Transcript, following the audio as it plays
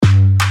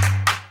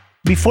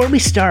Before we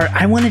start,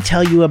 I want to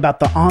tell you about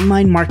the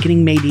Online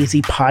Marketing Made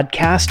Easy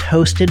podcast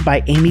hosted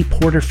by Amy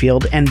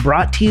Porterfield and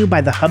brought to you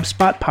by the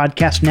HubSpot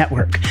Podcast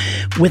Network.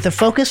 With a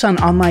focus on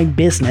online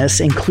business,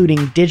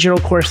 including digital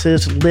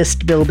courses,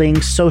 list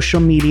building, social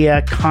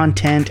media,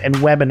 content, and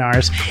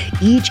webinars,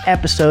 each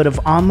episode of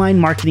Online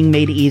Marketing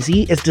Made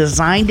Easy is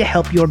designed to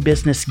help your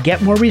business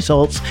get more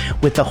results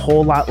with a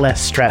whole lot less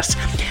stress.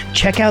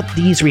 Check out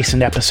these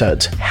recent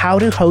episodes: how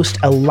to host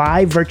a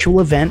live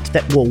virtual event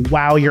that will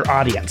wow your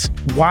audience,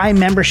 why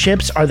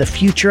memberships are the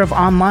future of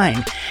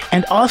online,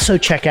 and also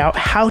check out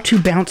how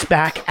to bounce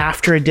back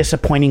after a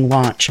disappointing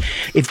launch.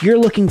 If you're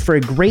looking for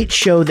a great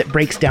show that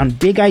breaks down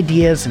big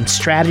ideas and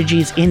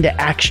strategies into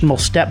actionable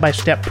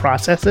step-by-step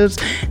processes,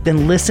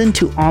 then listen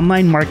to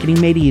Online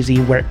Marketing Made Easy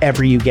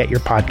wherever you get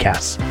your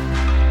podcasts.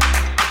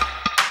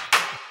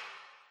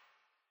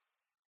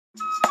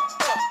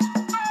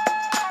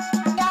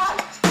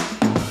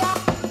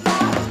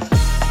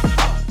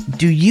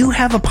 Do you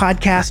have a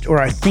podcast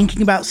or are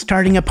thinking about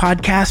starting a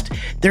podcast?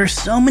 There are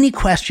so many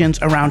questions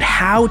around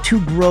how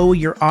to grow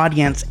your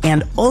audience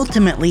and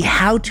ultimately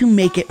how to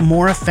make it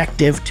more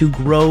effective to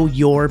grow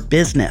your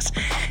business.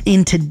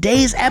 In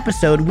today's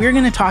episode, we're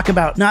going to talk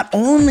about not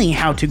only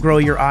how to grow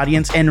your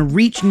audience and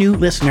reach new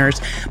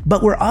listeners,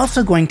 but we're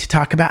also going to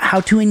talk about how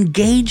to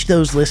engage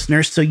those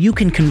listeners so you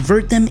can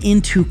convert them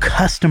into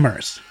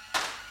customers.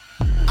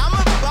 I'm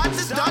about to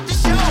start the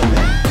show.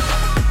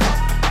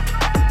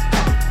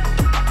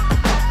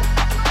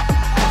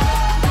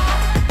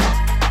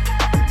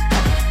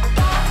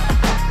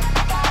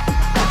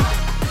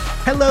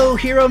 Hello,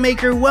 Hero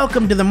Maker.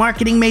 Welcome to the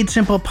Marketing Made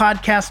Simple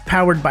podcast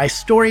powered by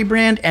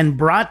StoryBrand and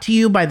brought to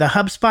you by the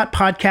HubSpot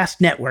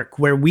Podcast Network,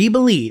 where we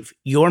believe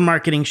your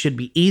marketing should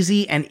be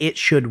easy and it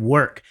should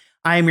work.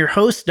 I am your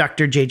host,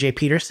 Dr. JJ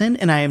Peterson,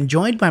 and I am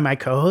joined by my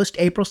co-host,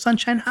 April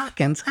Sunshine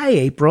Hawkins. Hi,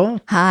 April.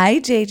 Hi,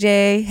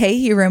 JJ. Hey,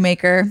 Hero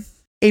Maker.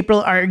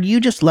 April, are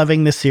you just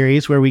loving this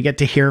series where we get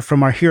to hear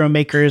from our Hero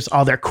Makers,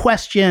 all their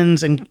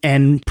questions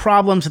and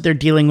problems that they're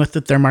dealing with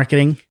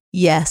marketing?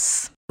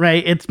 Yes.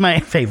 Right, it's my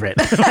favorite.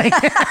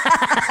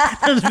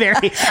 That was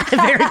very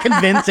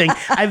convincing.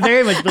 I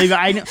very much believe it.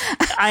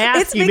 I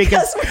asked it's you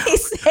because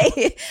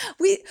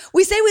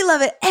we say we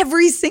love it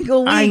every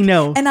single week. I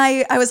know, and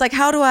I was like,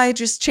 how do I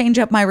just change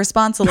up my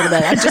response a little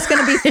bit? I'm just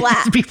going to be flat.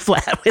 Just be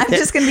flat with I'm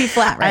just going to be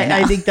flat now.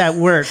 I think that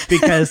worked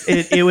because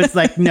it was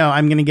like, no,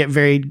 I'm going to get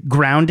very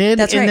grounded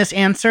in this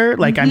answer.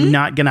 Like, I'm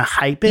not going to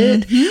hype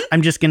it.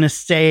 I'm just going to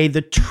say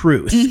the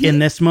truth in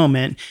this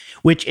moment,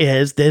 which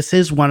is this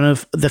is one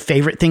of the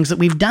favorite things that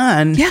we've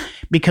done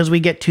because we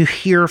get to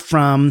hear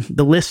from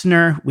the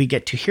listener, we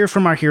get to hear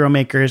from our Hero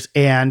Makers,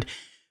 and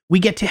we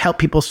get to help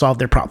people solve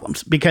their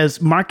problems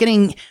because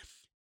marketing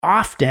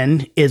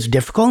often is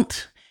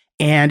difficult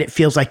and it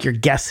feels like you're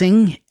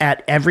guessing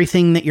at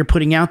everything that you're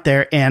putting out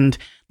there. And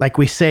like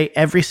we say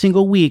every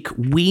single week,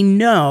 we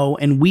know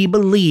and we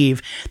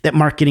believe that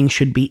marketing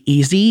should be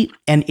easy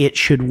and it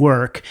should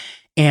work.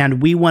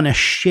 And we want to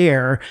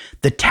share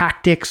the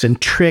tactics and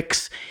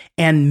tricks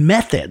and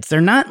methods. They're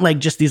not like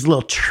just these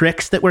little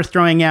tricks that we're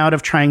throwing out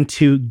of trying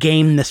to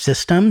game the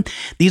system.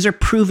 These are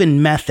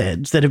proven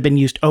methods that have been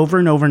used over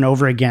and over and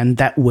over again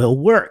that will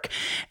work.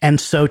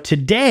 And so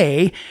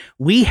today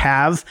we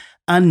have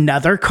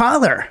another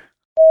caller.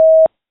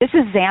 This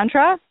is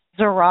Zandra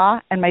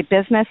Zara, and my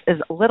business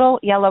is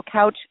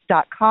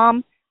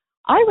littleyellowcouch.com.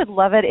 I would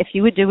love it if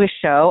you would do a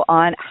show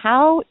on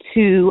how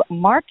to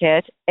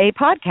market a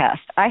podcast.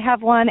 I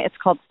have one. It's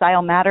called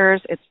Style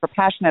Matters. It's for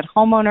passionate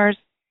homeowners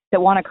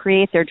that want to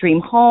create their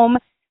dream home.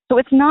 So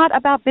it's not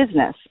about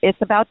business. It's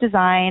about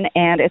design,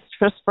 and it's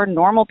just for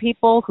normal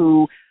people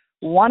who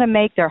want to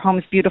make their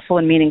homes beautiful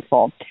and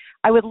meaningful.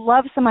 I would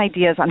love some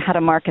ideas on how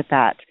to market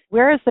that.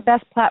 Where is the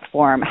best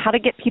platform? How to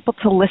get people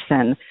to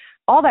listen?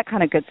 All that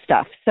kind of good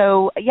stuff.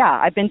 So,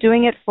 yeah, I've been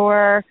doing it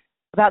for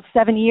about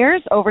 7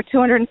 years, over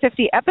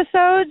 250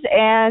 episodes,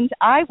 and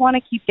I want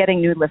to keep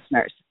getting new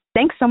listeners.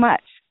 Thanks so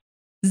much.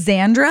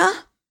 Zandra?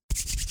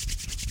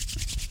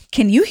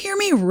 Can you hear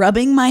me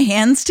rubbing my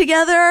hands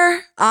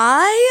together?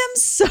 I am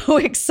so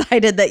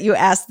excited that you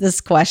asked this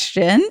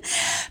question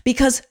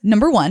because,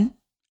 number one,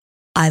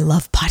 I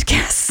love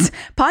podcasts.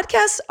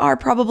 Podcasts are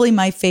probably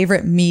my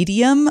favorite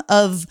medium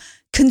of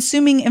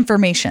consuming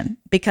information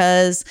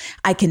because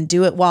I can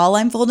do it while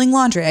I'm folding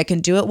laundry. I can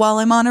do it while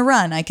I'm on a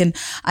run. I can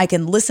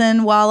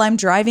listen while I'm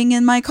driving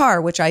in my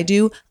car, which I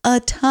do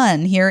a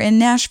ton here in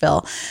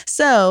Nashville.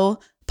 So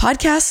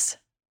podcasts,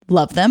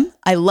 love them.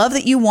 I love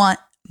that you want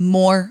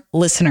more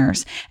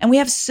listeners. And we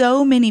have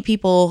so many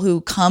people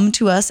who come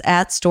to us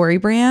at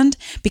StoryBrand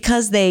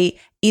because they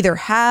either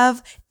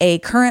have a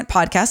current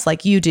podcast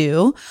like you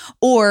do,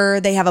 or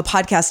they have a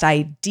podcast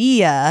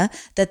idea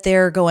that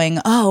they're going,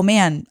 oh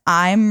man,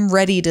 I'm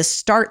ready to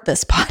start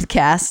this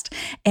podcast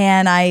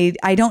and I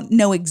don't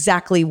know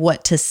exactly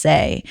what to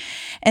say.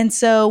 And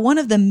so one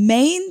of the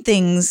main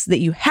things that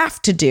you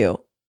have to do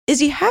is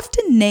you have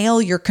to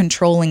nail your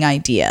controlling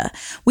idea.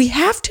 We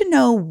have to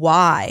know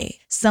why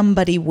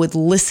somebody would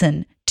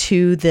listen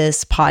to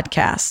this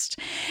podcast.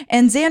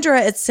 And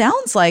Xandra, it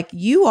sounds like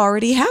you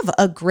already have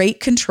a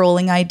great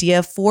controlling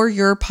idea for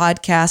your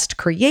podcast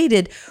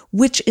created,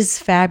 which is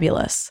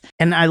fabulous.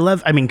 And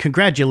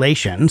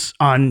congratulations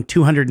on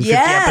 250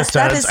 episodes.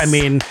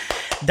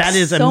 That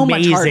is so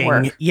amazing. Much hard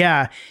work.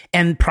 Yeah.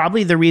 And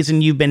probably the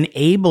reason you've been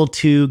able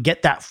to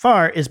get that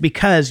far is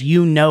because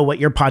you know what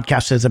your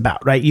podcast is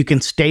about, right? You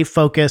can stay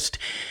focused.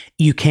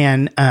 You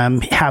can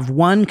have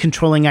one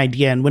controlling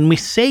idea. And when we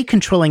say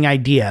controlling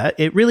idea,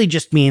 it really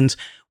just means,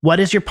 what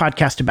is your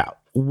podcast about?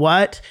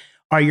 What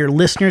are your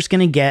listeners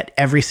going to get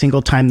every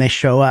single time they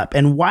show up?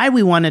 And why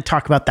we want to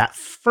talk about that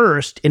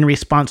first in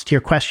response to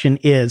your question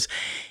is,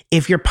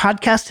 if your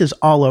podcast is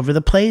all over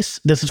the place,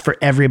 this is for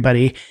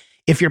everybody.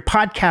 If your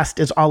podcast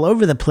is all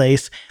over the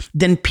place,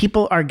 then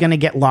people are going to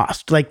get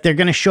lost. Like, they're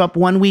going to show up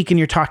one week and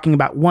you're talking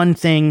about one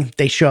thing.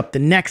 They show up the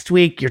next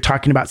week, you're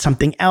talking about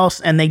something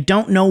else, and they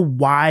don't know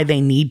why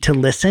they need to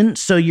listen.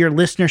 So your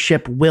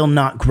listenership will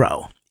not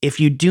grow if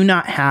you do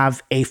not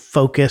have a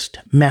focused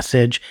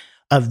message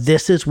of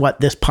this is what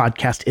this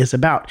podcast is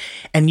about.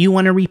 And you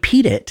want to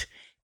repeat it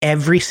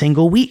every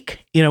single week.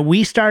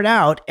 We start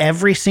out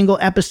every single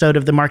episode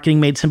of the Marketing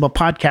Made Simple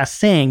podcast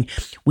saying,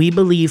 we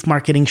believe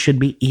marketing should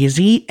be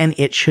easy and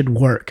it should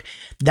work.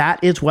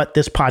 That is what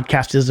this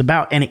podcast is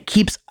about. And it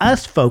keeps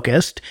us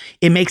focused.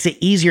 It makes it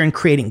easier in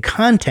creating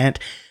content,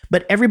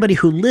 but everybody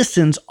who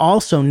listens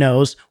also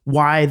knows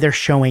why they're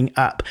showing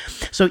up.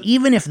 So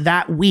even if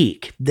that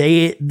week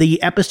the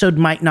episode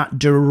might not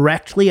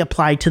directly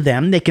apply to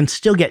them, they can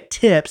still get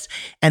tips,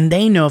 and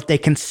they know if they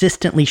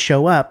consistently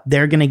show up,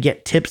 they're going to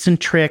get tips and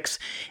tricks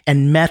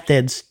and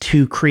methods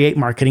to create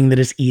marketing that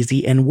is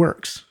easy and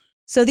works.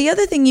 So the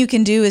other thing you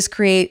can do is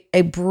create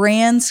a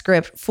brand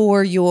script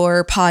for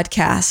your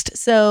podcast.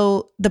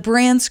 So the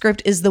brand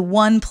script is the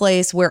one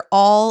place where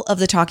all of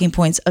the talking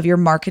points of your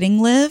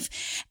marketing live,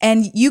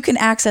 and you can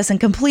access and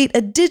complete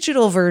a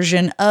digital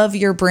version of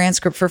your brand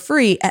script for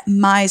free at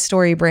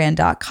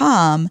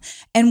mystorybrand.com.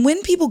 And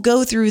when people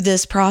go through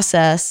this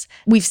process,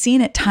 we've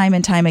seen it time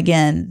and time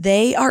again,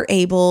 they are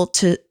able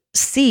to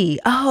see,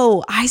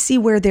 I see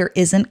where there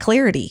isn't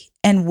clarity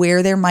and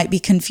where there might be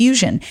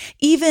confusion,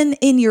 even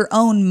in your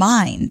own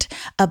mind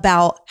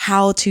about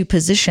how to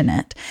position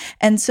it.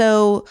 And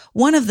so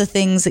one of the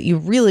things that you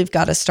really have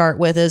got to start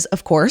with is,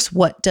 of course,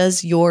 what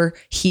does your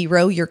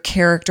hero, your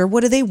character,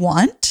 what do they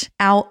want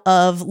out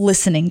of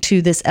listening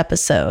to this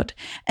episode?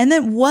 And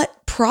then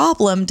what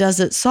problem does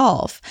it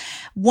solve?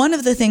 One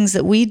of the things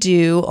that we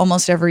do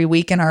almost every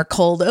week in our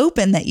cold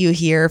open that you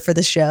hear for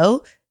the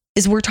show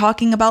is we're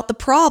talking about the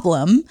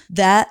problem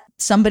that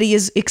somebody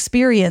is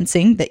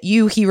experiencing, that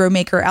you, hero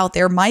maker out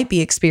there, might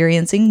be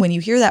experiencing. When you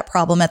hear that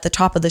problem at the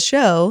top of the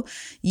show,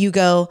 you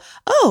go,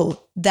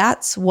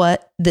 that's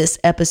what this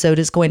episode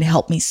is going to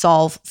help me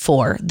solve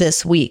for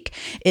this week.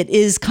 It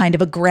is kind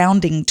of a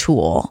grounding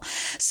tool.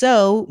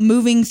 So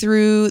moving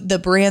through the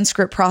brand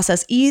script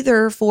process,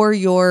 either for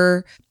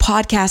your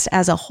podcast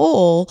as a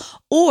whole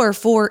or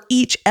for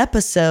each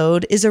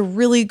episode, is a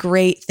really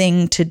great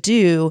thing to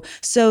do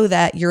so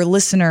that your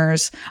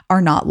listeners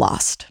are not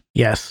lost.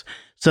 Yes.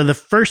 So the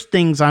first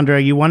thing,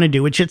 Xandra, you want to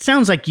do, which it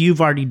sounds like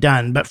you've already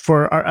done, but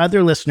for our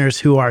other listeners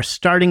who are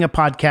starting a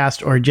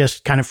podcast or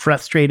just kind of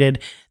frustrated,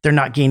 they're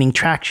not gaining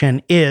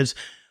traction, is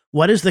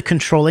what is the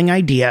controlling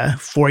idea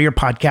for your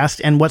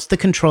podcast and what's the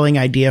controlling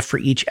idea for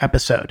each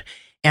episode?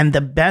 And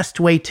the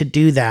best way to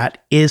do that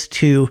is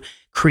to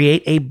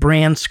create a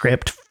brand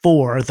script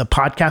for the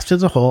podcast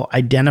as a whole,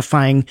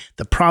 identifying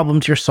the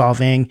problems you're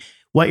solving,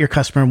 what your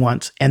customer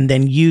wants, and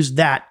then use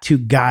that to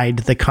guide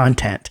the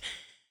content.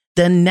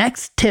 The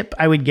next tip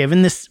I would give,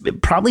 and this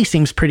probably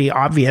seems pretty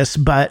obvious,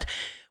 but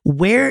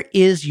where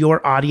is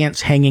your audience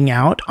hanging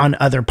out on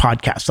other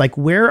podcasts? Like,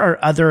 where are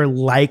other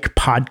like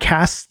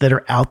podcasts that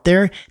are out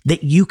there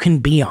that you can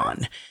be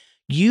on?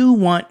 You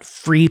want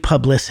free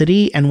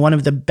publicity, and one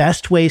of the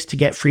best ways to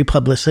get free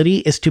publicity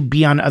is to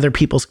be on other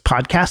people's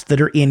podcasts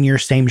that are in your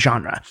same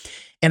genre.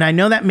 And I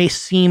know that may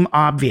seem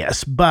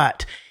obvious,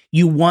 but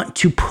you want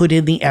to put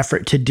in the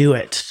effort to do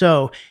it.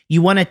 So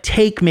you want to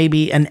take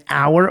maybe an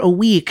hour a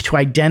week to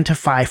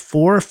identify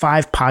 4 or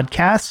 5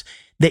 podcasts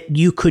that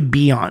you could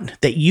be on,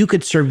 that you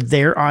could serve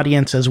their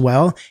audience as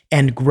well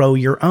and grow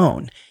your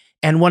own.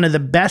 And one of the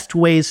best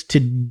ways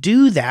to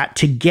do that,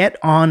 to get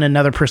on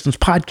another person's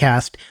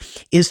podcast,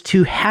 is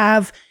to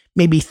have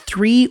maybe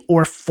 3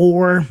 or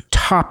 4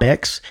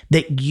 topics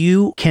that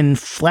you can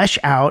flesh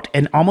out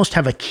and almost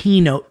have a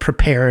keynote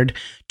prepared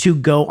to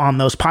go on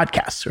those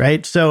podcasts,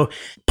 right? So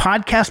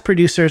podcast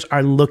producers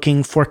are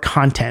looking for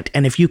content.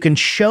 And if you can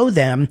show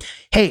them,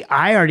 hey,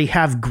 I already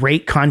have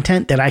great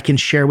content that I can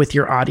share with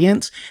your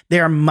audience, they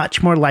are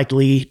much more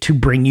likely to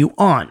bring you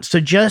on. So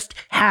just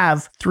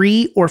have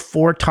 3 or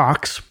 4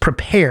 talks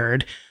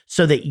prepared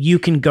so that you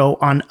can go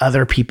on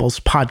other people's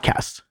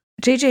podcasts.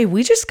 JJ,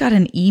 we just got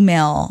an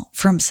email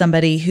from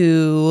somebody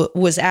who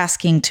was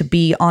asking to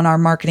be on our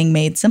Marketing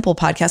Made Simple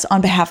podcast on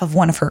behalf of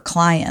one of her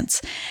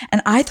clients.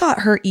 And I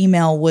thought her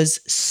email was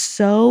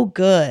so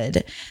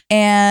good.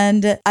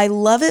 And I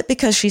love it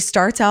because she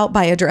starts out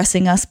by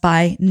addressing us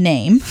by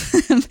name.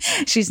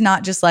 She's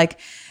not just like,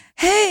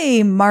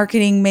 hey,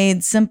 Marketing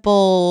Made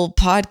Simple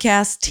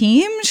podcast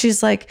team.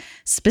 She's like,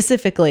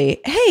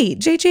 specifically, hey,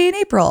 JJ and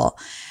April.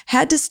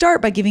 Had to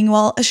start by giving you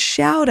all a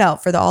shout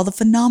out for all the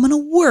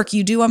phenomenal work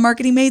you do on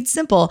Marketing Made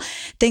Simple.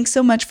 Thanks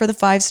so much for the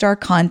 5-star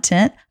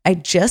content. I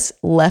just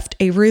left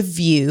a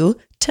review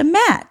to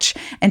match.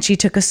 And she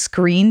took a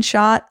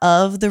screenshot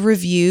of the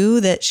review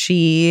that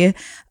she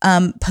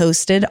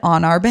posted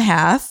on our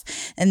behalf.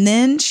 And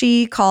then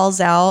she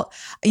calls out,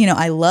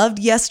 I loved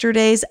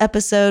yesterday's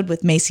episode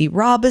with Macy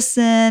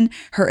Robison.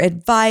 Her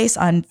advice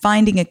on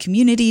finding a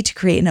community to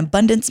create an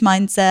abundance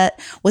mindset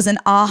was an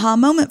aha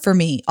moment for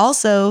me.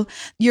 Also,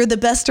 you're the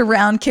best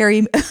around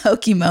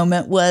karaoke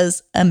moment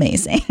was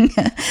amazing.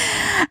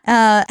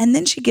 And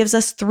then she gives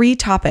us 3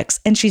 topics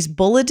and she's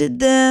bulleted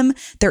them.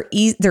 They're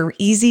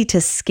easy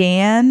to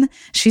scan.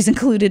 She's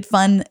included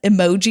fun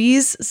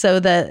emojis so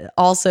that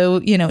also,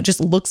 just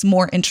looks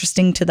more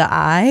interesting to the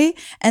eye.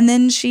 And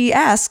then she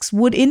asks,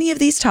 would any of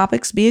these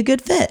topics be a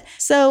good fit?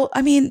 So,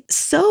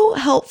 so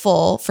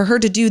helpful for her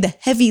to do the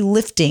heavy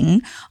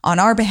lifting on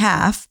our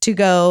behalf to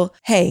go,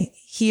 hey,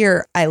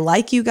 here, I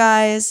like you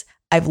guys.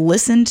 I've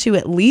listened to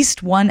at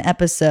least one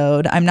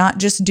episode. I'm not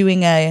just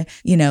doing a,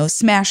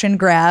 smash and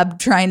grab,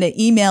 trying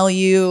to email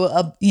you,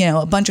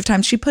 a bunch of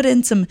times. She put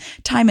in some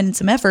time and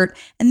some effort,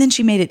 and then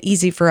she made it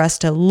easy for us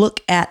to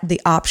look at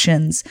the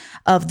options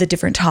of the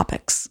different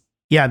topics.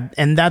 Yeah.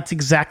 And that's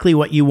exactly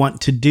what you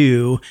want to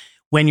do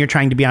when you're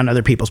trying to be on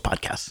other people's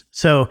podcasts.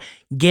 So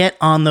get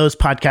on those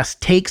podcasts,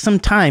 take some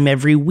time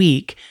every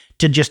week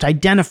to just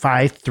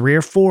identify 3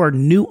 or 4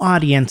 new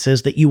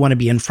audiences that you want to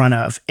be in front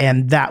of,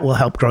 and that will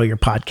help grow your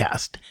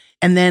podcast.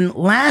 And then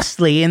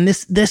lastly, and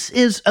this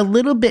is a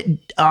little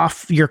bit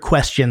off your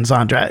question,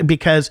 Zandra,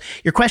 because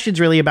your question is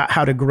really about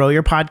how to grow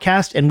your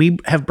podcast. And we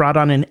have brought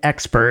on an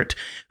expert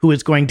who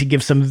is going to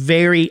give some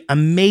very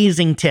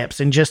amazing tips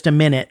in just a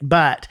minute.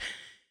 But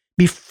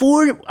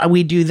before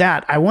we do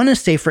that, I want to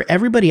say for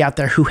everybody out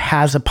there who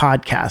has a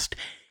podcast,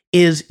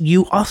 is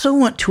you also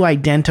want to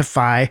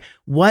identify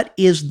what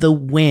is the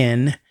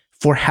win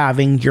for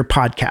having your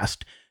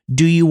podcast.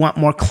 Do you want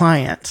more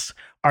clients?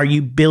 Are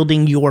you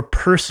building your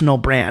personal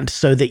brand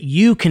so that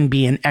you can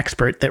be an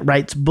expert that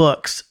writes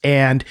books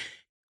and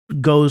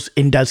goes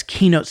and does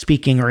keynote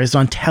speaking or is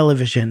on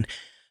television?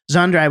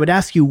 Zandra, I would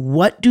ask you,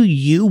 what do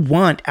you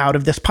want out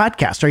of this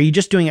podcast? Are you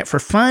just doing it for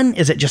fun?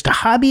 Is it just a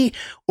hobby?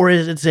 Or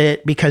is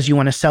it because you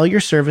want to sell your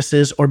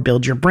services or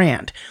build your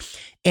brand?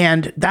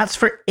 And that's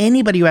for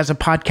anybody who has a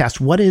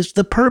podcast. What is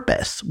the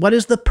purpose? What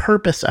is the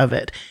purpose of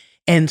it?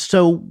 And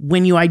so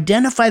when you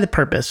identify the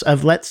purpose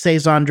of, let's say,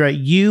 Zandra,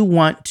 you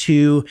want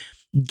to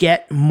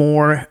get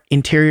more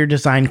interior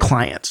design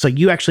clients. So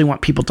you actually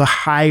want people to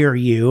hire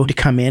you to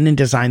come in and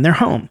design their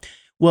home.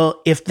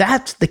 Well, if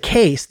that's the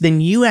case,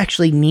 then you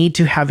actually need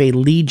to have a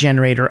lead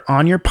generator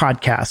on your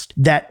podcast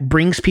that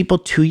brings people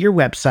to your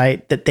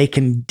website that they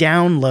can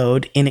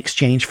download in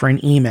exchange for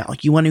an email.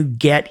 You want to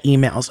get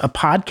emails. A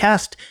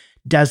podcast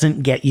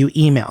doesn't get you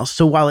emails.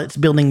 So while it's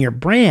building your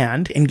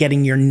brand and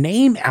getting your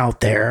name out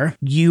there,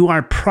 you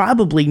are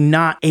probably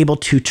not able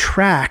to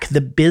track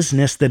the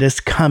business that is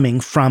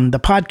coming from the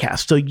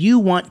podcast. So you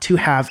want to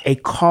have a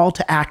call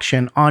to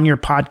action on your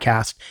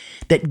podcast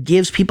that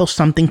gives people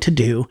something to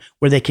do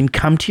where they can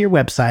come to your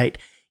website,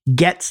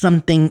 get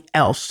something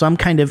else, some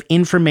kind of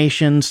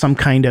information, some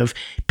kind of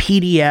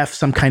PDF,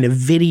 some kind of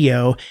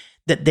video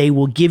that they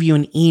will give you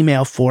an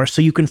email for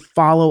so you can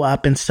follow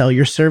up and sell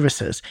your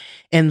services.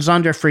 And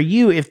Zandra, for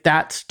you, if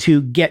that's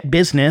to get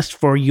business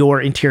for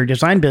your interior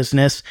design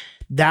business,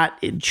 that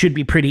it should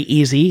be pretty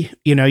easy.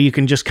 You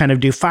can just kind of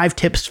do 5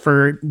 tips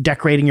for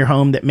decorating your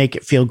home that make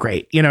it feel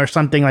great, or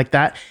something like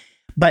that.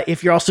 But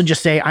if you're also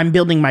just say, I'm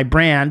building my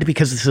brand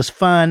because this is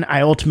fun,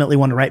 I ultimately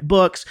want to write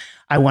books,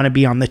 I want to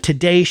be on the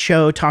Today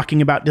Show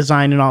talking about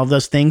design and all of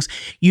those things,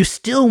 you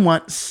still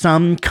want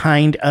some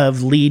kind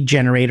of lead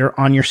generator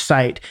on your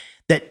site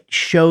that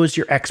shows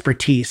your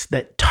expertise,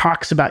 that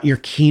talks about your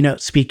keynote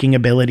speaking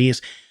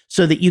abilities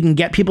so that you can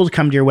get people to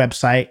come to your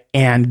website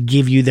and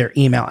give you their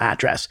email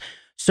address.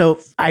 So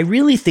I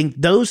really think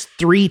those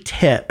 3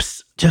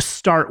 tips to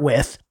start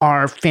with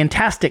are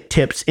fantastic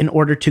tips in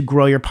order to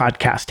grow your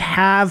podcast.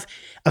 Have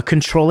a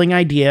controlling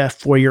idea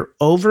for your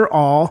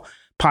overall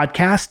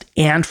podcast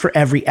and for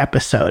every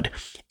episode.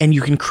 And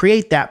you can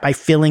create that by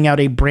filling out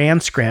a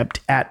brand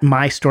script at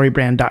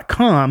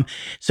mystorybrand.com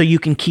so you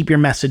can keep your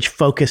message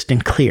focused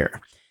and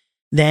clear.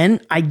 Then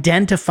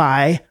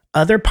identify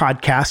other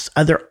podcasts,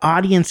 other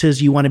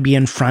audiences you want to be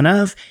in front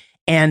of,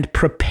 and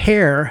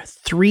prepare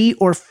 3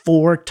 or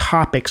 4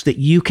 topics that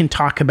you can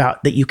talk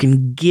about, that you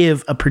can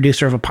give a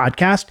producer of a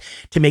podcast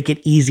to make it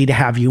easy to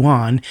have you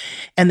on.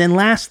 And then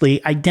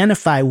lastly,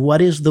 identify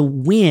what is the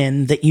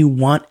win that you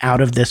want out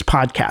of this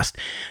podcast.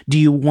 Do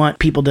you want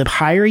people to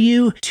hire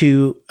you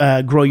to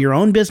grow your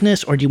own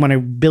business, or do you want to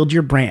build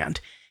your brand?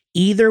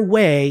 Either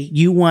way,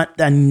 you want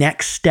the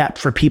next step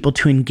for people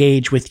to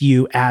engage with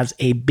you as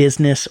a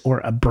business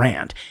or a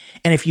brand.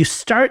 And if you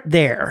start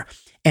there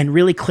and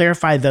really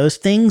clarify those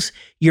things,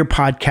 your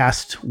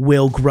podcast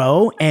will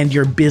grow and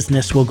your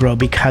business will grow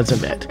because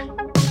of it.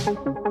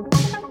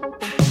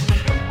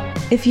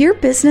 If your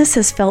business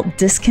has felt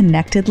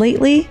disconnected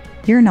lately,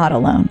 you're not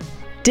alone.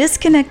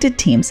 Disconnected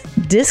teams,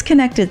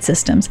 disconnected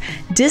systems,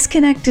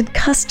 disconnected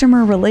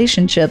customer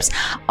relationships,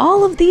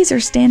 all of these are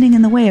standing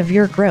in the way of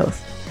your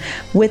growth.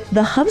 With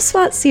the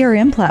HubSpot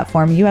CRM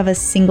platform, you have a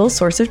single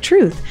source of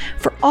truth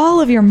for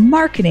all of your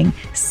marketing,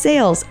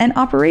 sales, and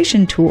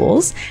operation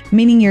tools,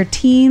 meaning your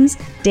teams,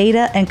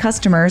 data, and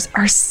customers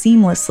are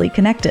seamlessly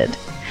connected.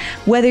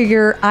 Whether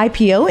you're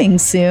IPOing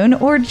soon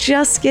or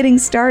just getting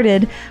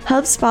started,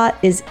 HubSpot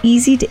is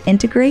easy to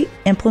integrate,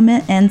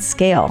 implement, and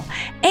scale,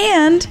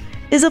 and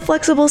is a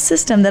flexible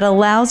system that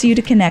allows you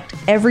to connect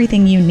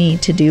everything you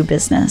need to do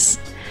business.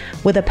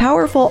 With a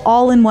powerful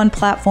all-in-one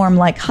platform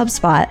like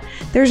HubSpot,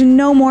 there's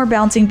no more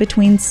bouncing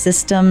between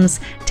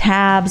systems,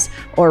 tabs,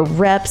 or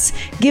reps,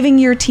 giving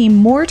your team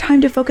more time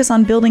to focus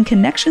on building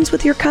connections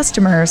with your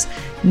customers,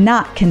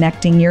 not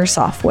connecting your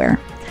software.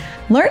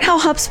 Learn how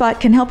HubSpot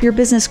can help your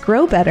business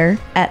grow better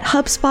at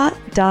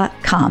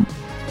HubSpot.com.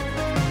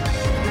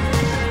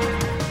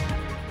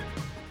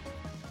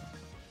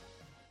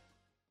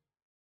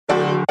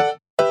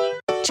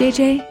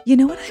 JJ, you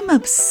know what I'm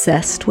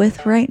obsessed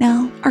with right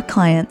now? Our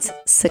clients'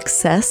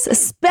 success,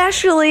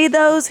 especially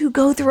those who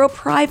go through a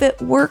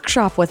private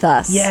workshop with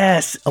us.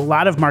 Yes, a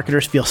lot of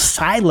marketers feel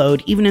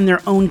siloed even in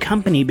their own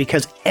company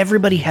because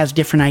everybody has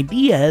different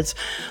ideas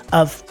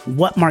of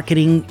what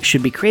marketing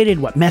should be created,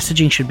 what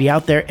messaging should be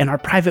out there, and our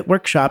private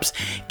workshops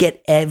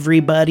get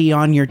everybody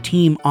on your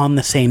team on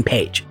the same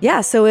page.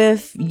 Yeah, so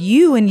if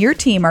you and your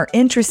team are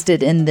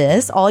interested in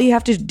this, all you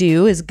have to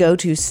do is go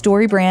to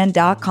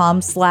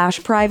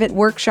storybrand.com/private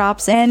workshops,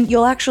 and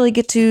you'll actually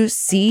get to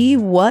see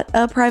what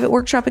a private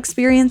workshop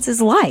experience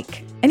is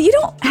like. And you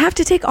don't have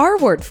to take our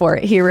word for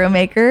it, Hero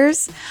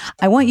Makers.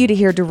 I want you to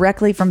hear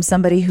directly from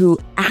somebody who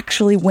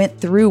actually went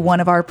through one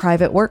of our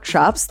private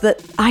workshops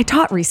that I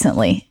taught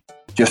recently.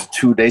 Just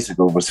 2 days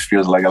ago, which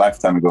feels like a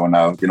lifetime ago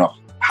now,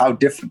 how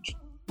different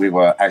we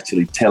were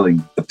actually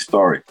telling the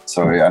story.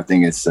 So I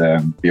think it's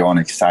beyond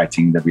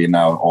exciting that we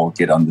now all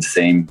get on the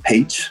same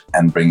page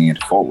and bringing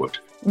it forward.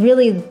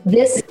 Really,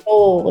 this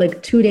whole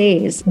 2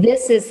 days,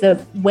 this is the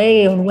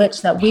way in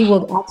which that we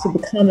will actually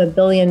become $1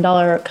 billion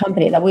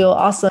company, that we will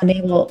also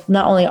enable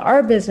not only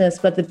our business,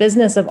 but the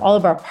business of all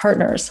of our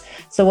partners.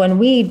 So when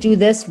we do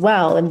this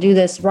well and do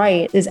this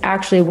right is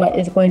actually what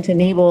is going to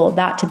enable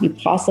that to be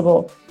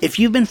possible. If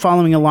you've been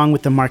following along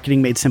with the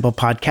Marketing Made Simple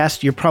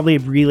podcast, you're probably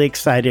really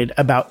excited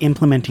about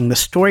implementing the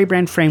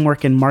StoryBrand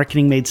framework and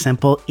Marketing Made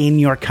Simple in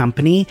your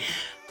company.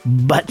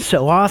 But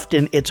so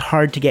often it's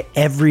hard to get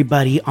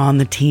everybody on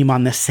the team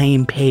on the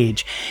same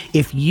page.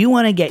 If you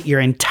want to get your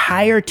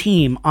entire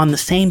team on the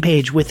same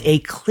page with a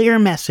clear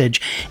message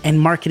and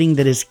marketing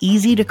that is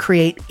easy to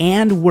create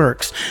and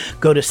works,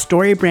 go to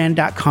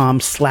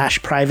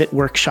storybrand.com/private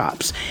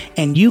workshops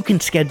and you can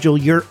schedule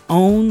your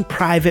own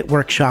private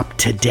workshop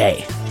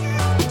today.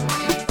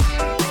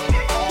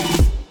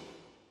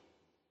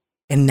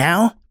 And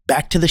now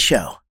back to the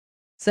show.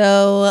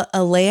 So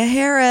Alea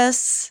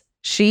Harris,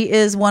 she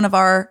is one of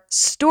our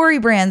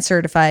StoryBrand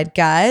certified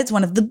guides,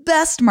 one of the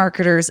best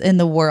marketers in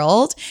the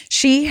world.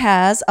 She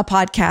has a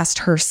podcast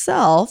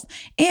herself,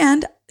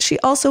 and she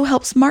also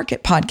helps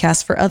market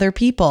podcasts for other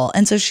people.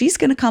 And so she's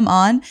going to come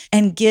on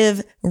and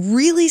give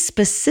really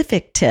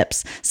specific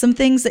tips, some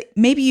things that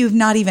maybe you've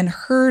not even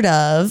heard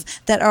of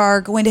that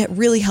are going to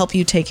really help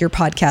you take your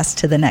podcast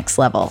to the next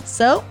level.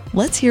 So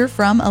let's hear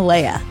from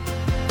Alea.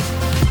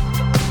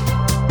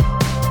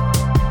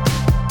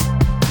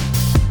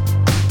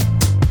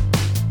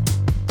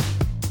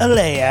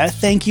 Alea,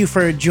 thank you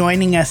for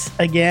joining us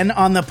again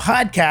on the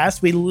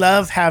podcast. We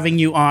love having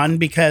you on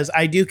because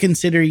I do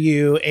consider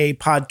you a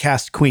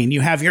podcast queen.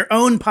 You have your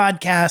own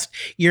podcast.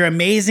 You're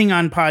amazing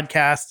on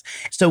podcasts.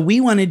 So we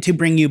wanted to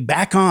bring you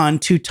back on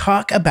to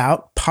talk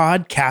about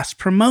podcast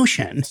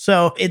promotion.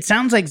 So it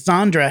sounds like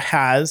Zandra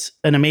has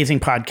an amazing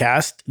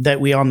podcast that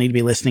we all need to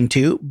be listening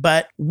to,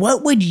 but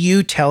what would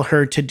you tell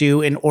her to do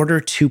in order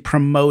to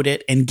promote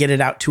it and get it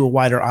out to a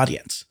wider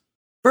audience?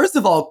 First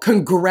of all,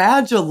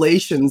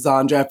 congratulations,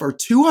 Zandra, for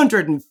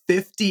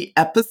 250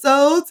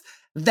 episodes.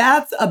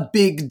 That's a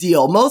big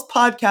deal. Most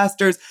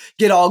podcasters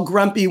get all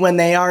grumpy when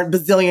they aren't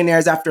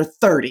bazillionaires after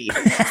 30.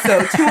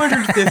 So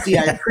 250,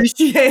 I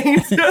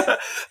appreciate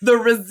the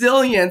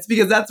resilience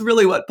because that's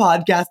really what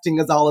podcasting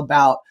is all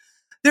about.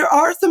 There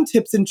are some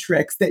tips and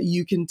tricks that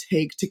you can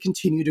take to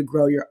continue to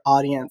grow your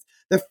audience.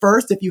 The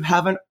first, if you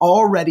haven't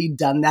already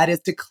done that, is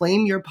to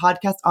claim your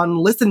podcast on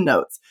Listen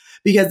Notes.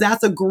 because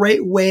that's a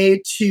great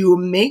way to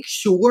make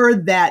sure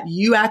that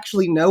you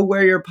actually know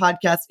where your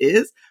podcast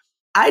is.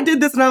 I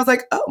did this and I was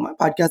like, oh, my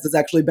podcast is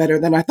actually better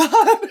than I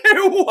thought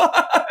it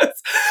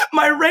was.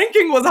 My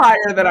ranking was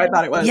higher than I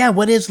thought it was. Yeah,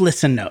 what is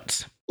Listen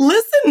Notes?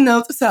 Listen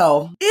Notes.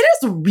 So it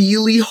is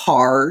really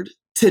hard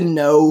to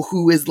know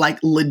who is like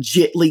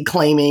legitly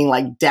claiming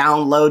like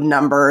download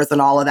numbers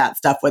and all of that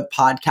stuff with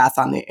podcasts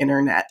on the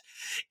internet.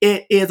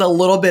 It is a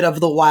little bit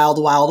of the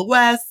wild, wild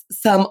west.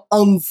 Some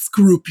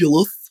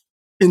unscrupulous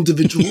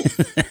individuals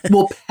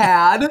will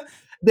pad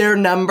their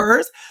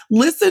numbers.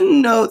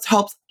 Listen Notes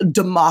helps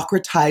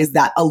democratize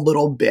that a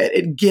little bit.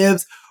 It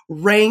gives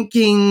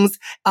rankings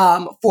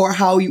for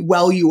how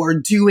well you are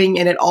doing.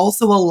 And it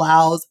also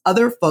allows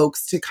other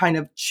folks to kind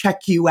of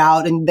check you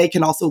out, and they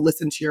can also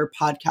listen to your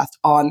podcast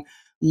on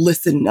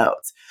Listen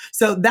Notes.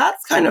 So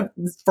that's kind of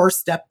the first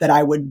step that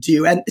I would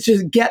do. And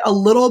to get a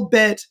little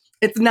bit,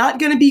 it's not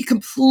going to be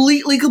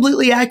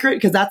completely accurate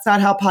because that's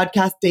not how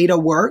podcast data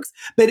works,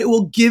 but it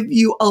will give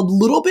you a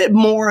little bit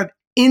more of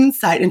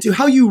insight into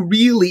how you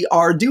really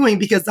are doing,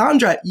 because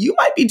Zandra, you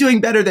might be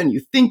doing better than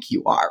you think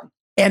you are.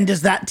 And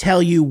does that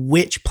tell you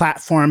which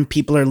platform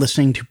people are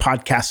listening to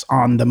podcasts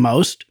on the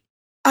most?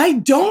 I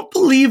don't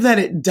believe that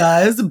it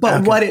does, but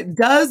Okay. what it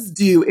does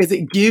do is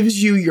it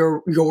gives you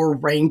your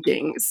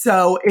ranking.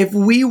 So if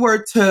we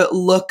were to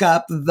look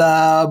up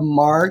the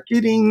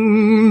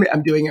marketing,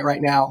 I'm doing it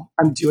right now.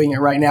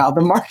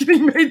 The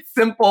Marketing Made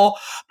Simple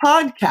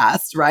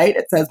podcast, right?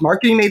 It says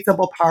Marketing Made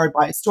Simple powered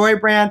by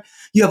StoryBrand.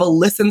 You have a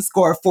listen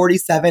score of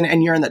 47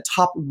 and you're in the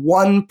top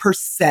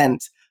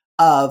 1%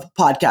 of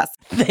podcasts.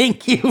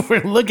 Thank you for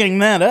looking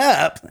that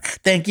up.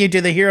 Thank you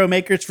to the Hero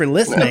Makers for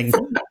listening.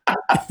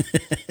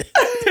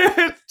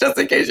 Just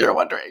in case you're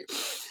wondering.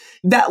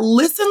 That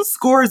listen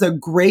score is a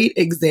great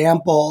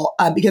example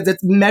because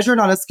it's measured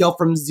on a scale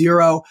from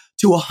 0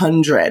 to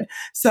 100.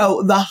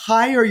 So the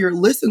higher your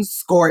listen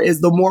score is,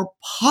 the more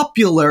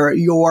popular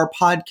your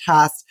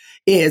podcast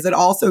is. It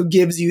also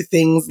gives you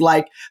things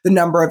like the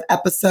number of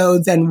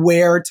episodes and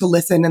where to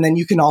listen. And then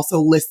you can also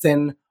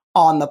listen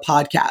on the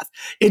podcast.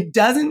 It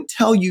doesn't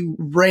tell you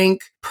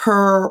rank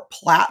per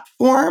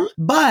platform,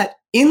 but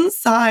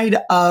inside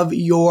of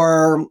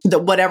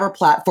the whatever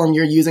platform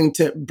you're using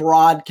to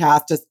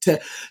broadcast,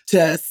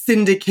 to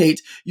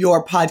syndicate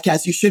your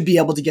podcast, you should be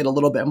able to get a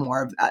little bit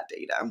more of that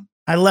data.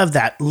 I love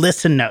that.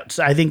 Listen Notes.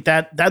 I think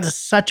that is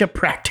such a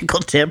practical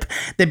tip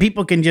that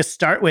people can just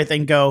start with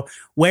and go,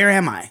 where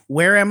am I?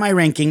 Where am I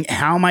ranking?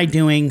 How am I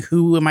doing?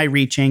 Who am I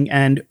reaching?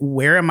 And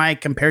where am I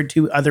compared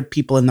to other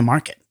people in the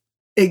market?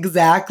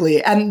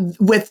 Exactly. And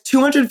with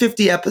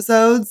 250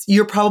 episodes,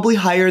 you're probably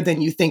higher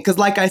than you think. Because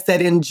like I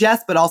said, in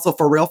jest, but also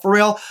for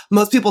real,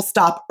 most people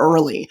stop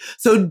early.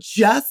 So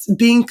just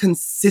being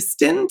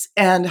consistent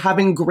and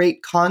having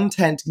great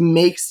content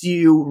makes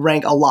you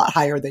rank a lot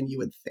higher than you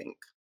would think.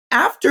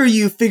 After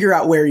you figure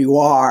out where you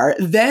are,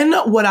 then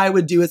what I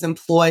would do is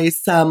employ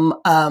some,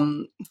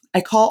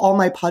 I call all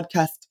my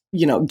podcast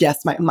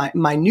guests,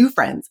 my new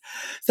friends.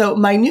 So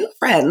my new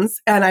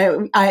friends,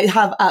 and I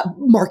have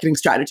marketing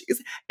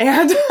strategies,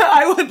 and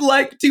I would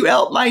like to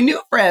help my new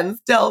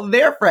friends tell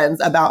their friends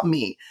about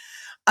me.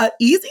 An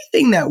easy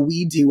thing that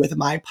we do with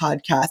my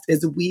podcast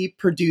is we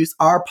produce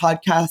our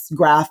podcast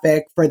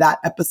graphic for that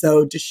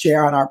episode to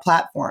share on our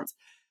platforms.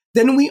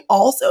 Then we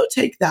also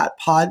take that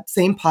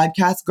same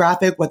podcast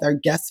graphic with our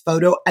guest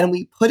photo and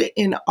we put it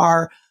in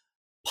our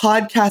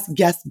podcast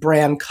guest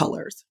brand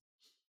colors.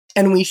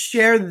 And we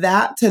share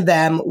that to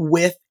them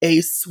with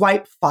a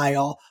swipe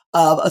file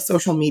of a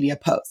social media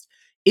post.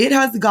 It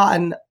has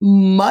gotten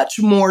much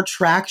more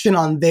traction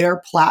on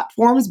their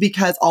platforms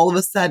because all of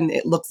a sudden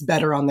it looks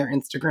better on their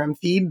Instagram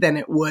feed than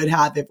it would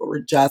have if it were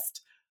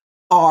just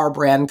our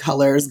brand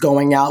colors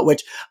going out,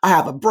 which I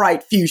have a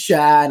bright fuchsia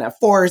and a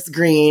forest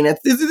green.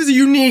 This is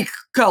unique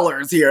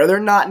colors here. They're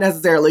not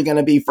necessarily going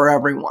to be for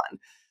everyone.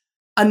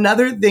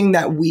 Another thing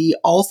that we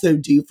also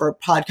do for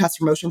podcast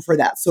promotion for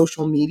that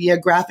social media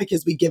graphic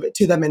is we give it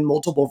to them in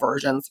multiple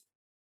versions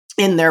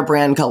in their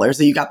brand color.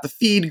 So you got the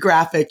feed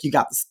graphic, you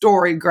got the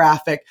story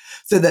graphic,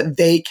 so that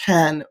they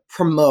can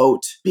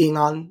promote being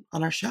on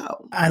our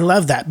show. I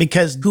love that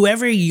because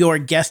whoever your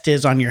guest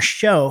is on your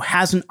show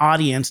has an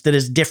audience that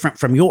is different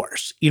from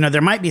yours.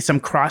 There might be some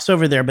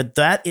crossover there, but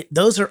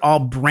those are all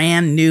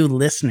brand new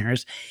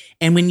listeners.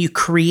 And when you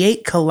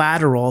create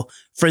collateral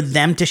for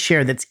them to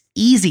share, that's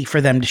easy for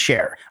them to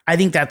share, I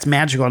think that's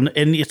magical.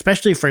 And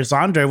especially for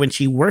Zandra, when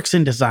she works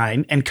in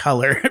design and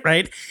color,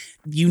 right?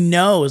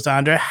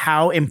 Zandra,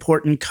 how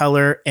important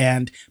color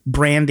and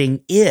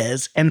branding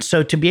is. And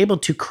so to be able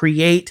to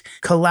create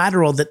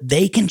collateral that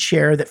they can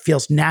share that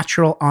feels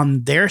natural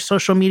on their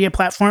social media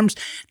platforms,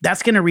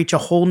 that's going to reach a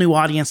whole new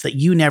audience that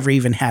you never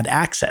even had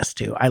access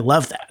to. I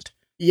love that.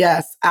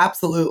 Yes,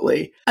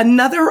 absolutely.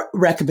 Another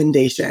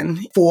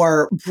recommendation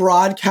for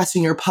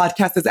broadcasting your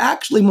podcast is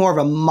actually more of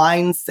a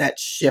mindset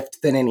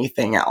shift than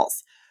anything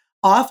else.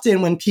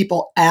 Often when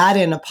people add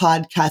in a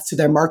podcast to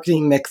their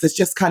marketing mix, it's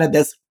just kind of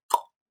this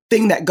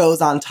thing that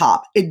goes on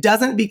top. It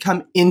doesn't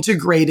become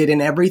integrated in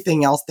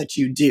everything else that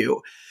you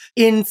do.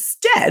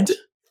 Instead,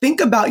 think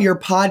about your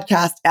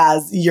podcast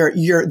as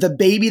your the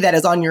baby that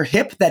is on your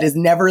hip that is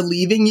never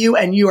leaving you,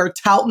 and you are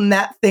touting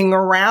that thing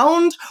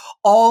around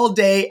all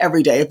day,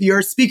 every day. If you're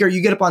a speaker,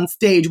 you get up on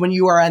stage. When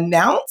you are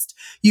announced,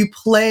 you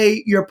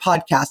play your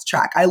podcast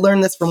track. I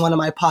learned this from one of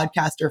my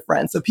podcaster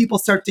friends. So people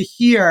start to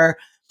hear,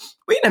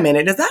 wait a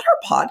minute, is that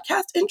her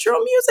podcast intro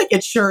music?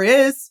 It sure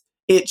is.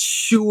 It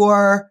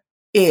sure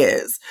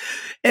is.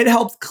 It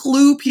helps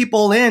clue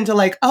people into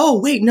like, oh,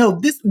 wait, no,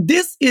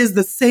 this is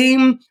the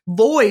same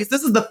voice.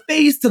 This is the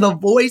face to the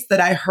voice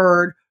that I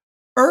heard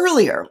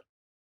earlier.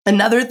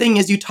 Another thing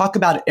is you talk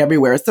about it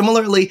everywhere.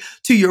 Similarly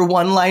to your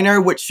one-liner,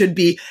 which should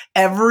be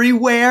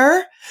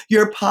everywhere,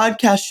 your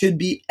podcast should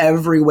be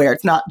everywhere.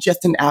 It's not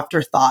just an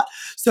afterthought.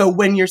 So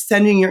when you're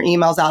sending your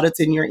emails out, it's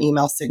in your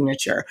email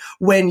signature.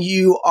 When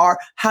you are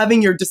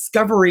having your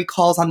discovery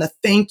calls on the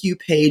thank you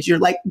page, you're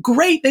like,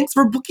 great, thanks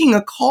for booking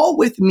a call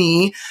with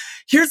me.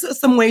 Here's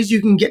some ways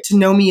you can get to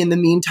know me in the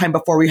meantime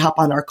before we hop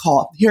on our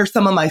call. Here are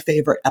some of my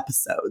favorite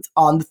episodes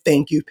on the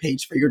thank you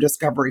page for your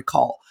discovery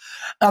call,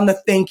 on the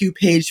thank you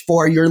page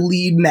for your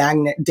lead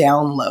magnet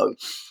download.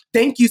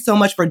 Thank you so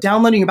much for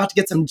downloading. You're about to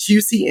get some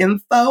juicy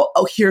info.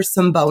 Oh, here's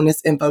some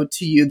bonus info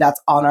to you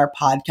that's on our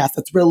podcast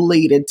that's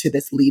related to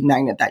this lead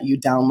magnet that you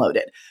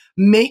downloaded.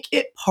 Make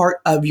it part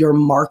of your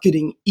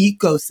marketing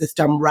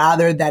ecosystem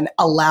rather than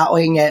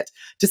allowing it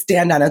to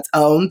stand on its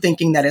own,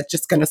 thinking that it's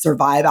just going to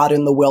survive out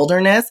in the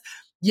wilderness.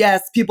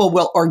 Yes, people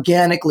will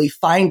organically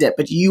find it,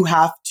 but you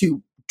have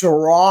to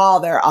draw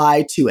their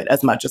eye to it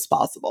as much as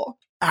possible.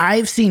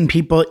 I've seen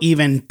people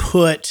even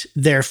put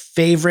their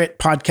favorite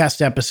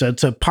podcast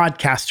episodes. So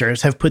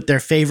podcasters have put their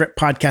favorite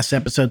podcast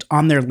episodes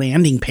on their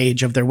landing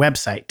page of their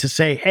website to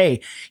say, hey,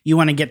 you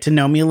want to get to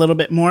know me a little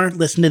bit more?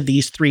 Listen to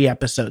these 3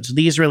 episodes.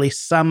 These really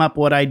sum up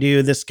what I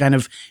do. This kind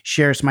of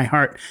shares my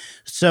heart.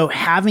 So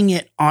having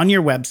it on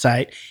your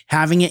website,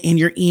 having it in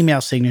your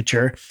email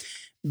signature,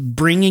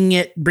 bringing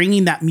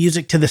that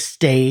music to the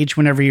stage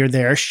whenever you're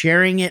there,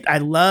 sharing it. I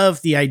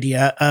love the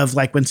idea of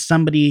like when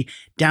somebody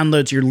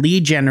downloads your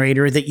lead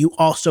generator that you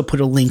also put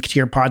a link to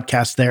your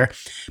podcast there.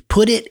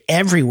 Put it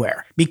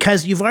everywhere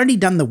because you've already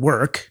done the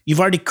work. You've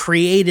already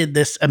created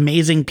this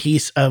amazing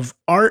piece of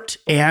art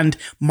and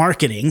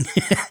marketing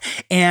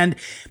and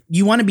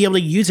you want to be able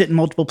to use it in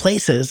multiple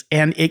places.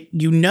 And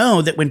you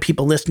know that when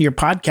people listen to your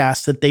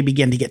podcast that they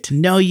begin to get to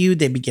know you,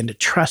 they begin to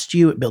trust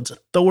you, it builds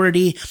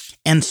authority.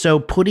 And so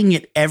putting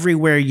it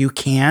everywhere you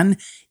can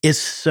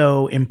is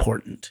so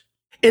important.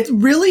 It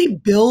really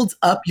builds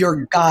up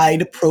your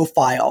guide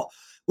profile.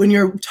 When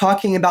you're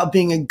talking about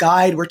being a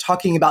guide, we're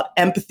talking about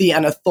empathy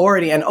and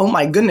authority. And oh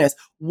my goodness,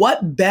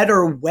 what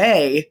better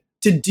way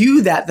to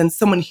do that than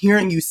someone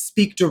hearing you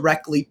speak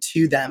directly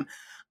to them?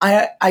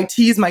 I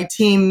tease my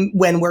team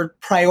when we're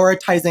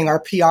prioritizing our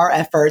PR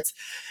efforts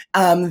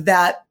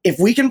that if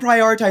we can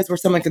prioritize where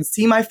someone can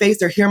see my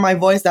face or hear my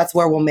voice, that's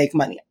where we'll make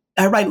money.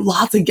 I write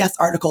lots of guest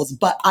articles,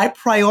 but I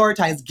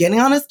prioritize getting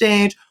on a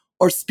stage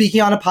or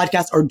speaking on a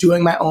podcast or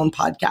doing my own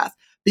podcast.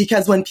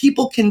 Because when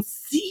people can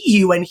see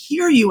you and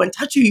hear you and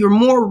touch you, you're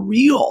more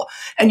real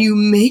and you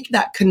make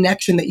that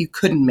connection that you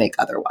couldn't make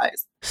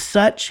otherwise.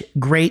 Such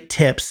great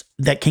tips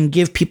that can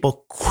give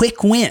people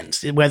quick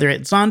wins, whether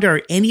it's Zonda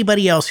or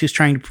anybody else who's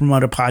trying to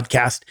promote a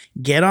podcast.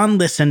 Get on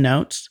Listen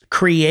Notes,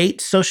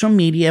 create social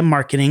media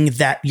marketing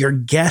that your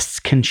guests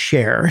can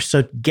share.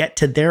 So get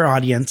to their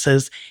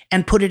audiences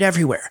and put it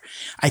everywhere.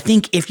 I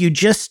think if you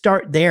just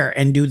start there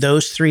and do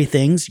those 3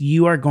 things,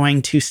 you are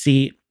going to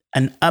see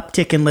an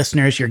uptick in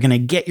listeners. You're going to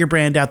get your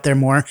brand out there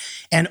more.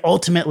 And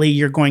ultimately,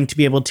 you're going to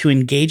be able to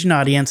engage an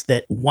audience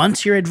that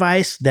wants your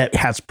advice, that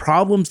has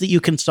problems that you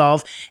can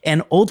solve.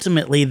 And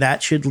ultimately,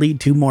 that should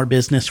lead to more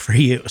business for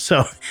you.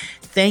 So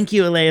thank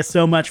you, Alea,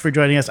 so much for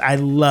joining us. I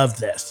love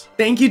this.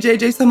 Thank you,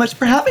 JJ, so much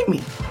for having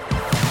me.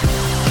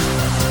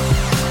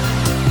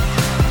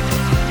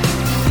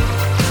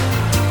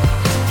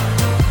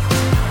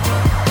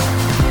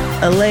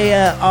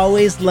 Alea,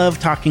 always love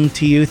talking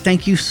to you.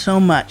 Thank you so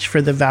much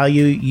for the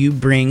value you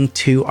bring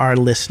to our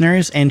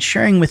listeners and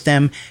sharing with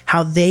them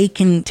how they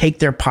can take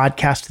their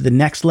podcast to the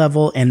next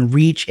level and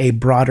reach a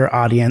broader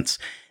audience.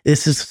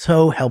 This is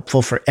so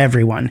helpful for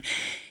everyone.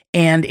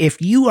 And if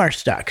you are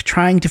stuck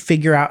trying to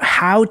figure out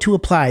how to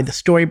apply the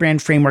StoryBrand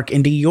framework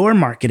into your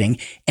marketing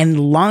and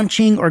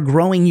launching or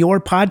growing your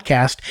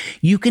podcast,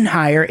 you can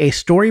hire a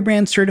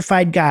StoryBrand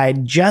certified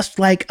guide just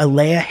like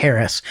Alea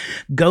Harris.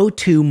 Go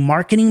to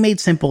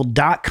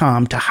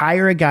marketingmadesimple.com to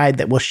hire a guide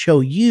that will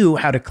show you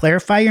how to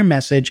clarify your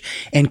message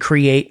and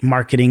create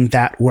marketing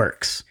that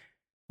works.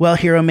 Well,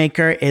 Hero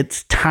Maker,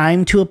 it's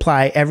time to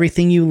apply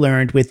everything you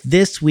learned with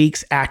this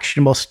week's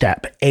actionable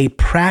step, a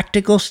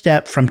practical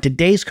step from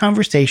today's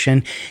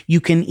conversation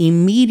you can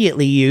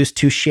immediately use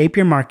to shape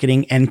your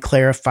marketing and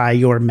clarify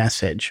your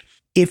message.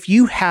 If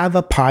you have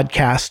a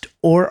podcast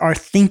or are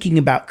thinking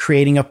about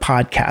creating a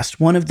podcast,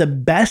 one of the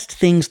best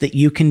things that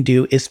you can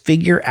do is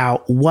figure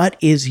out what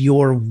is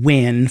your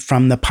win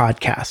from the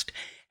podcast.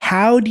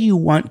 How do you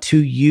want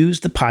to use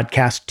the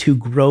podcast to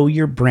grow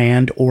your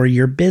brand or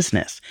your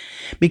business?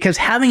 Because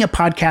having a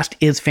podcast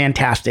is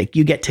fantastic.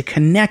 You get to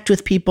connect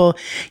with people.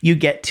 You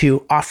get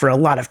to offer a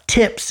lot of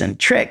tips and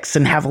tricks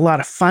and have a lot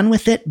of fun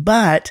with it.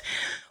 But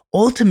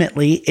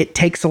ultimately, it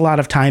takes a lot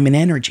of time and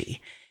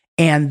energy.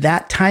 And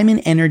that time and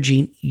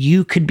energy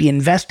you could be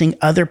investing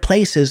other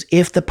places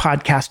if the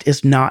podcast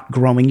is not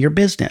growing your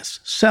business.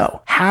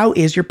 So, how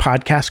is your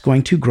podcast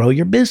going to grow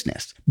your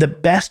business? The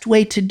best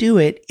way to do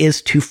it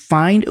is to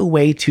find a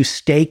way to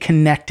stay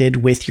connected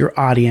with your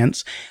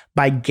audience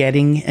by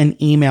getting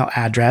an email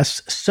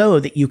address so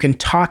that you can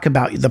talk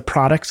about the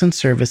products and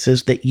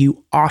services that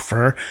you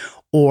offer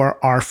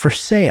or are for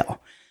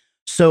sale.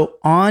 So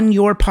on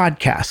your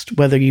podcast,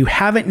 whether you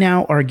have it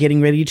now or are getting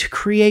ready to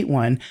create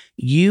one,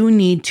 you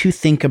need to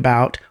think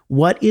about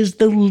what is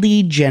the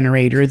lead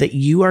generator that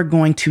you are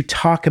going to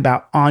talk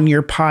about on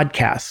your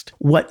podcast?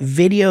 What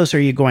videos are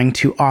you going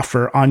to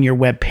offer on your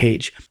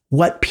webpage?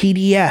 What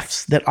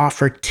PDFs that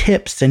offer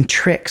tips and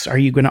tricks are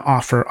you going to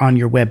offer on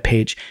your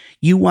webpage?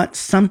 You want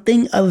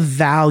something of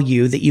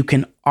value that you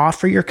can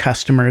offer your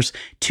customers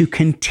to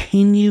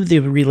continue the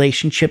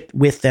relationship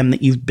with them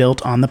that you've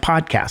built on the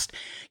podcast.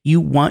 You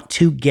want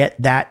to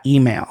get that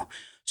email.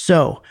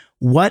 So,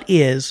 what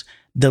is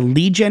the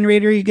lead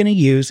generator you're going to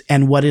use,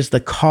 and what is the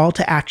call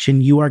to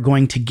action you are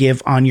going to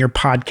give on your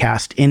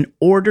podcast in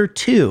order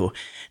to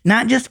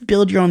not just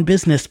build your own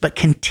business, but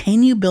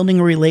continue building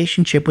a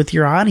relationship with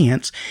your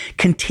audience,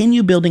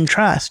 continue building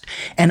trust,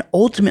 and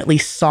ultimately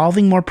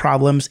solving more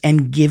problems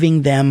and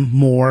giving them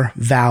more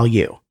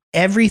value.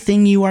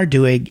 Everything you are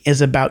doing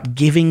is about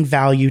giving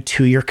value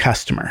to your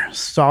customer,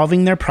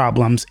 solving their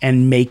problems,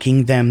 and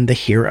making them the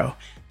hero.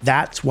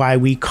 That's why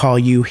we call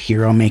you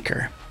Hero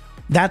Maker.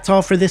 That's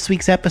all for this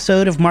week's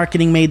episode of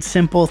Marketing Made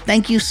Simple.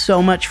 Thank you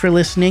so much for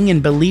listening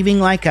and believing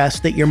like us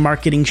that your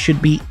marketing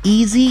should be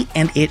easy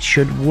and it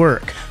should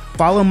work.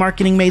 Follow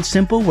Marketing Made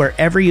Simple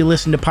wherever you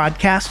listen to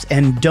podcasts,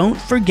 and don't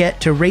forget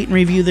to rate and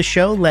review the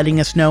show, letting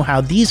us know how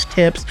these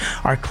tips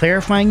are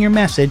clarifying your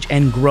message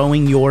and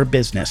growing your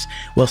business.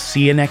 We'll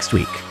see you next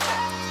week.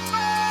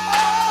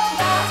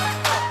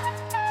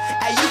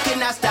 Hey, you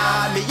cannot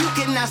stop me. You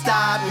cannot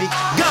stop me.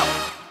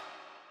 Go.